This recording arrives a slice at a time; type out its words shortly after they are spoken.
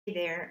Hey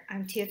there,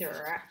 I'm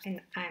Theodora and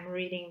I'm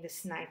reading The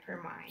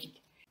Sniper Mind.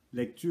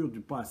 Lecture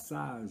du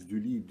passage du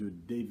livre de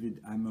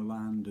David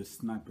Ameland de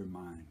Sniper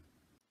Mind.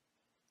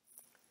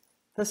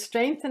 The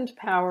Strength and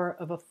Power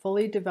of a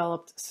Fully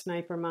Developed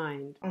Sniper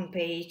Mind. On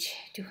page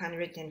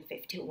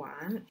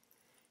 251,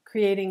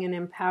 Creating an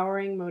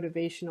empowering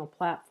motivational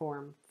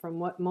platform from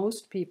what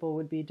most people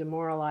would be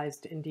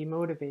demoralized and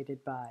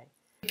demotivated by.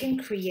 you can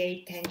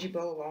create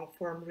tangible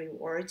long-form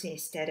rewards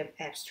instead of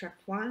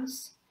abstract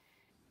ones.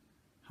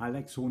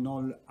 Alex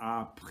Honnold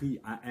a appris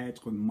à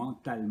être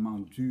mentalement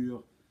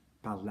dur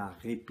par la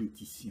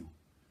répétition.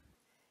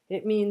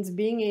 It means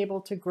being able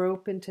to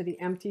grope into the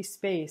empty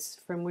space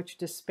from which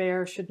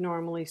despair should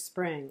normally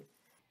spring.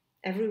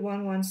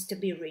 Everyone wants to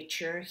be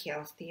richer,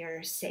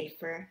 healthier,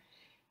 safer,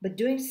 but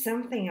doing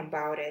something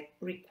about it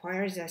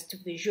requires us to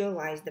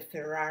visualize the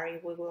Ferrari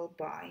we will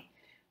buy.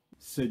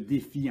 Se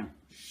défiant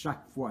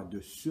chaque fois de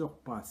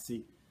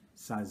surpasser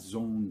sa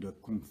zone de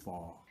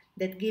confort.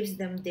 That gives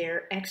them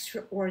their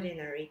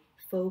extraordinary,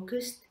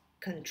 focused,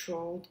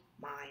 controlled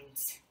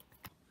minds.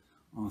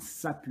 En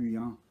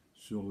s'appuyant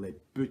sur les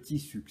petits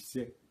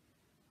succès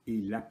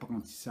et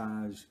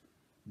l'apprentissage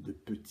de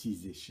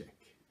petits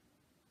échecs.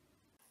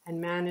 And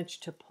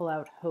manage to pull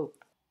out hope.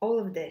 All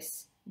of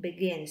this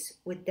begins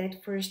with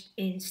that first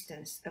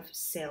instance of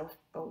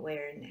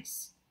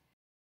self-awareness.